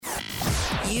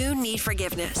You need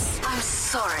forgiveness. I'm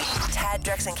sorry. Tad,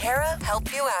 Drex, and Kara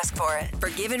help you ask for it.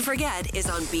 Forgive and Forget is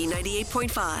on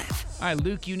B98.5. All right,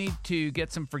 Luke, you need to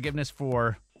get some forgiveness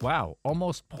for,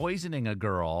 almost poisoning a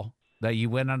girl that you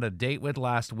went on a date with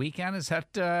last weekend. Is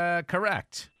that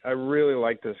correct? I really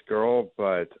like this girl,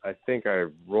 but I think I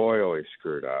royally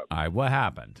screwed up. All right, what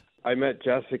happened? I met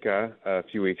Jessica a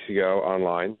few weeks ago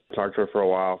online, talked to her for a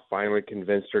while, finally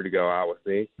convinced her to go out with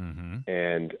me. Mm-hmm.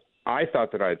 And I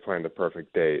thought that I had planned the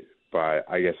perfect date, but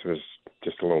I guess it was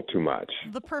just a little too much.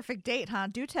 The perfect date, huh?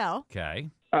 Do tell. Okay.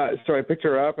 So I picked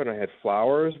her up, and I had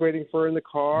flowers waiting for her in the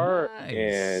car, Nice.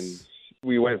 and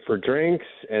we went for drinks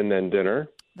and then dinner.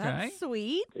 That's Okay.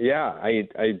 sweet. Yeah,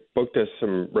 I booked us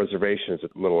some reservations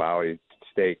at Little Alley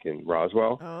Steak in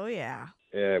Roswell. Oh, yeah.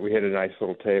 We had a nice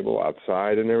little table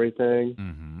outside and everything.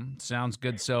 Mm-hmm. Sounds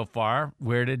good so far.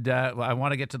 Where did I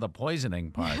want to get to the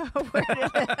poisoning part?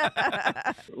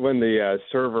 When the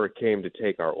server came to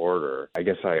take our order, I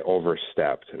guess I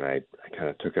overstepped, and I kind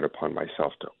of took it upon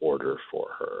myself to order for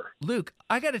her. Luke,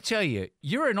 I got to tell you,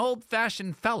 you're an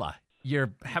old-fashioned fella.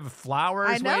 You're having flowers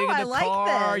I know, waiting in I the like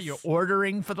car. this. You're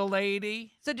ordering for the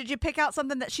lady. So did you pick out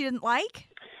something that she didn't like?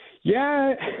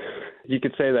 Yeah, you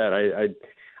could say that.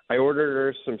 I ordered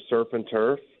her some surf and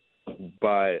turf,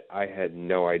 but I had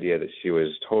no idea that she was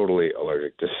totally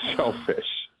allergic to shellfish.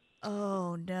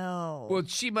 Oh, no. Well,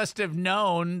 she must have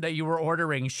known that you were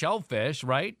ordering shellfish,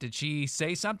 right? Did she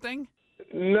say something?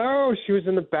 No, she was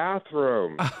in the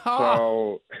bathroom.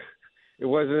 Oh. So it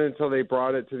wasn't until they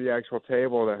brought it to the actual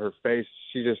table that her face,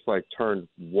 she just turned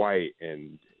white,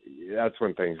 and that's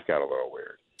when things got a little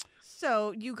weird.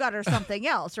 So you got her something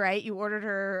else, right? You ordered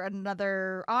her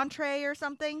another entree or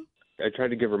something? I tried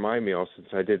to give her my meal since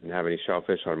I didn't have any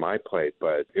shellfish on my plate,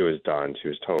 but it was done. She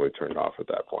was totally turned off at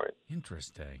that point.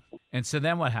 Interesting. And so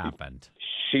then what happened?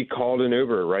 She called an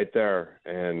Uber right there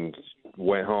and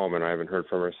went home, and I haven't heard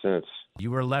from her since.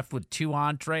 You were left with 2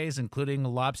 entrees, including a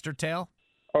lobster tail?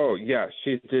 Oh, yeah,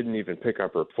 she didn't even pick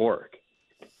up her fork.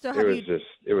 So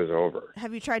It was over.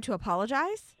 have you tried to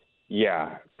apologize?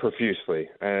 Yeah, profusely.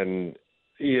 And,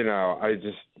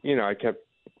 I kept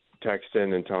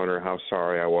texting and telling her how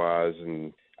sorry I was,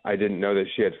 and I didn't know that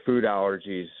she had food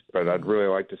allergies, but I'd really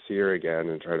like to see her again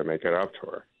and try to make it up to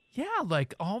her. Yeah,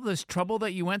 like all this trouble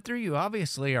that you went through, you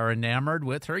obviously are enamored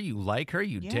with her. You like her.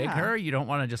 You dig Yeah. her. You don't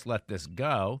want to just let this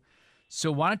go.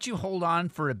 So why don't you hold on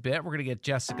for a bit? We're going to get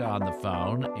Jessica on the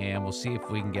phone, and we'll see if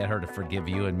we can get her to forgive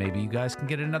you, and maybe you guys can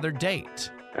get another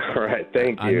date. All right,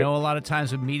 thank you. I know a lot of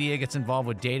times when media gets involved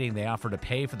with dating, they offer to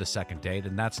pay for the second date,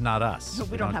 and that's not us.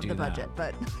 We don't have do the that. budget,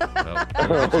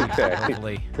 but Okay.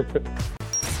 Hopefully.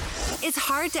 It's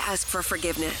hard to ask for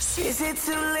forgiveness. Is it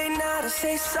too late now to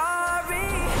say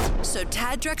sorry? So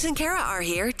Tad, Drex, and Kara are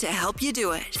here to help you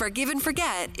do it. Forgive and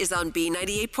Forget is on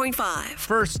B98.5.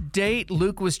 First date,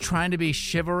 Luke was trying to be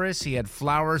chivalrous. He had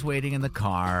flowers waiting in the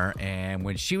car, and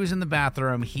when she was in the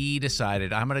bathroom, he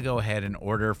decided, I'm going to go ahead and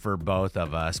order for both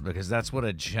of us because that's what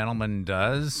a gentleman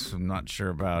does. I'm not sure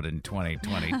about in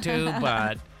 2022,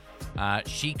 but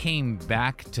she came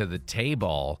back to the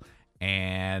table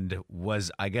and was,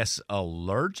 I guess,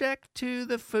 allergic to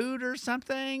the food or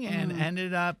something, and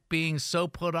ended up being so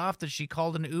put off that she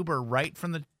called an Uber right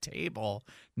from the table,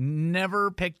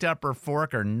 never picked up her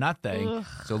fork or nothing. Ugh.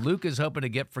 So Luke is hoping to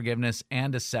get forgiveness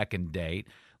and a second date.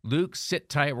 Luke, sit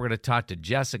tight. We're going to talk to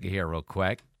Jessica here real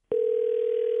quick.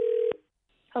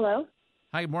 Hello.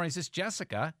 Hi, good morning. Is this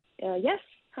Jessica? Yes.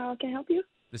 How can I help you?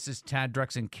 This is Tad,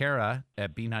 Drex, and Kara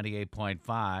at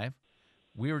B98.5.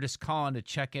 We were just calling to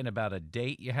check in about a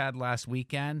date you had last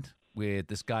weekend with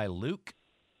this guy, Luke.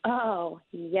 Oh,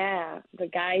 yeah. The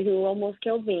guy who almost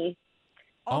killed me.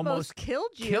 almost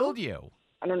killed you. Killed you.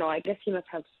 I don't know. I guess he must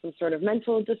have some sort of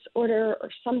mental disorder or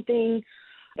something.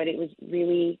 But it was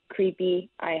really creepy.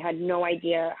 I had no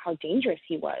idea how dangerous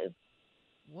he was.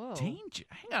 Whoa. Danger.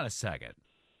 Hang on a second.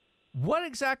 What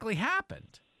exactly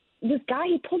happened? This guy,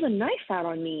 he pulled a knife out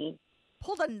on me.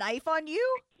 Pulled a knife on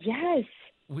you? Yes.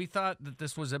 We thought that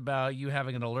this was about you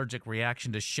having an allergic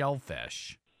reaction to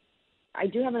shellfish. I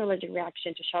do have an allergic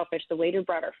reaction to shellfish. The waiter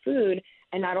brought our food,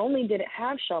 and not only did it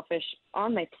have shellfish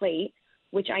on my plate,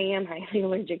 which I am highly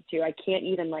allergic to, I can't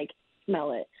even,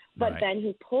 smell it. But Right. then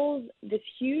he pulls this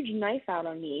huge knife out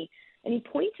on me, and he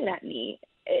points it at me.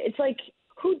 It's like,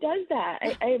 who does that?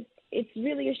 It's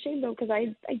really a shame, though, because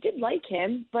I did like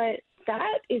him, but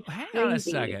that is Hang crazy. on a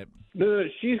second. No,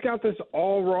 she's got this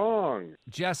all wrong.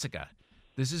 Jessica,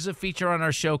 this is a feature on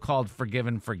our show called Forgive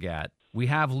and Forget. We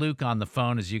have Luke on the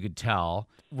phone, as you could tell.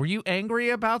 Were you angry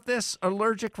about this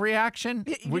allergic reaction?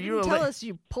 You Were didn't tell alle- us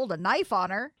you pulled a knife on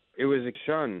her. It was a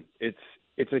shun. It's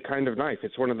it's a kind of knife.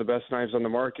 It's one of the best knives on the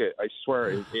market. I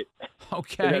swear.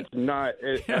 Okay. It's not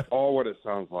at all what it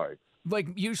sounds like. Like,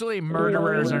 usually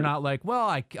murderers are not like, well,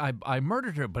 I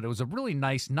murdered her, but it was a really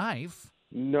nice knife.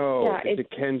 No, Yeah, it's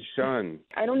a Ken Shun.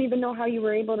 I don't even know how you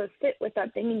were able to sit with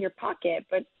that thing in your pocket,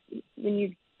 but when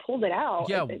you pulled it out.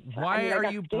 Yeah, why I are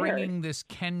got you scared. bringing this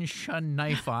Ken Shun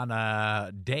knife on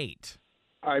a date?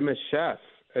 I'm a chef,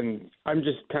 and I'm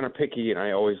just kind of picky, and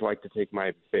I always like to take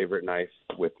my favorite knife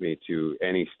with me to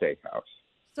any steakhouse.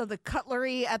 So the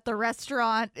cutlery at the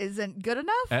restaurant isn't good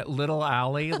enough? At Little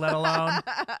Alley, let alone?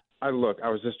 I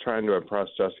was just trying to impress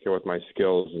Jessica with my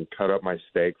skills and cut up my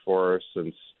steak for her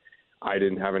since I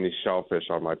didn't have any shellfish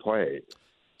on my plate.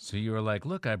 So you were like,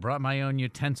 look, I brought my own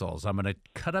utensils. I'm going to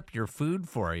cut up your food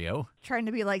for you. Trying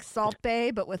to be like Salt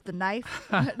Bay, but with the knife.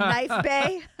 Knife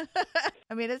Bay.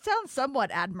 I mean, it sounds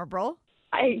somewhat admirable.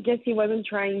 I guess he wasn't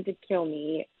trying to kill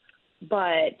me,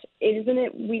 but isn't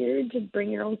it weird to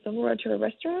bring your own silverware to a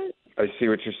restaurant? I see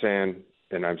what you're saying,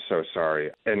 and I'm so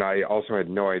sorry. And I also had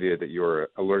no idea that you were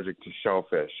allergic to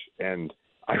shellfish, and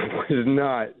I was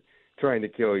not trying to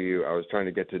kill you. I was trying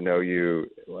to get to know you.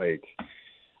 Like,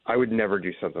 I would never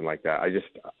do something like that.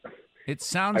 It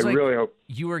sounds I like really hope.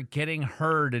 you were getting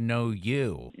her to know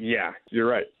you. Yeah, you're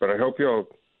right. But I hope you'll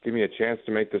give me a chance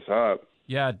to make this up.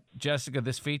 Yeah, Jessica,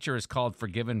 this feature is called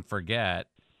Forgive and Forget.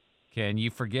 Can you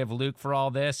forgive Luke for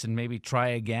all this and maybe try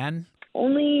again?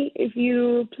 Only if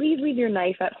you please leave your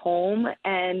knife at home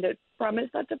and promise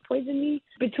not to poison me.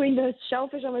 Between the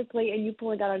shellfish on my plate and you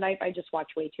pulling out a knife, I just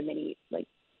watch way too many,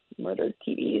 murder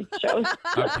TV shows.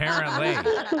 Apparently.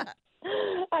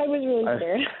 I was really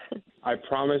scared. I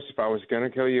promise if I was going to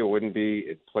kill you, it wouldn't be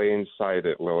in plain sight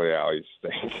at Lily Alley's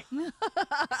steak.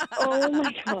 Oh,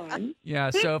 my God. Yeah,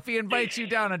 so if he invites you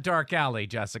down a dark alley,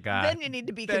 Jessica, Then you need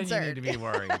to be then concerned. you need to be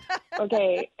worried.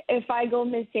 Okay, if I go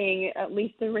missing, at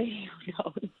least the radio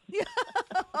knows.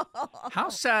 How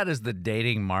sad is the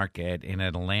dating market in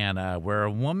Atlanta where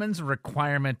a woman's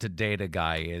requirement to date a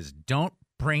guy is don't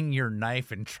bring your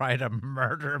knife and try to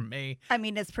murder me? I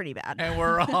mean, it's pretty bad. And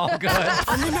we're all good.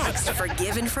 On the next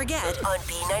Forgive and Forget on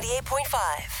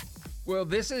B98.5. Well,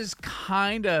 this is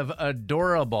kind of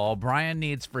adorable. Brian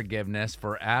needs forgiveness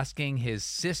for asking his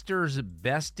sister's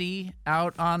bestie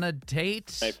out on a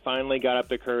date. I finally got up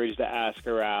the courage to ask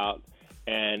her out,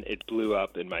 and it blew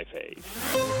up in my face.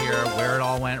 Hear where it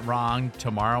all went wrong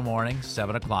tomorrow morning,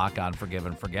 7 o'clock on Forgive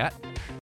and Forget.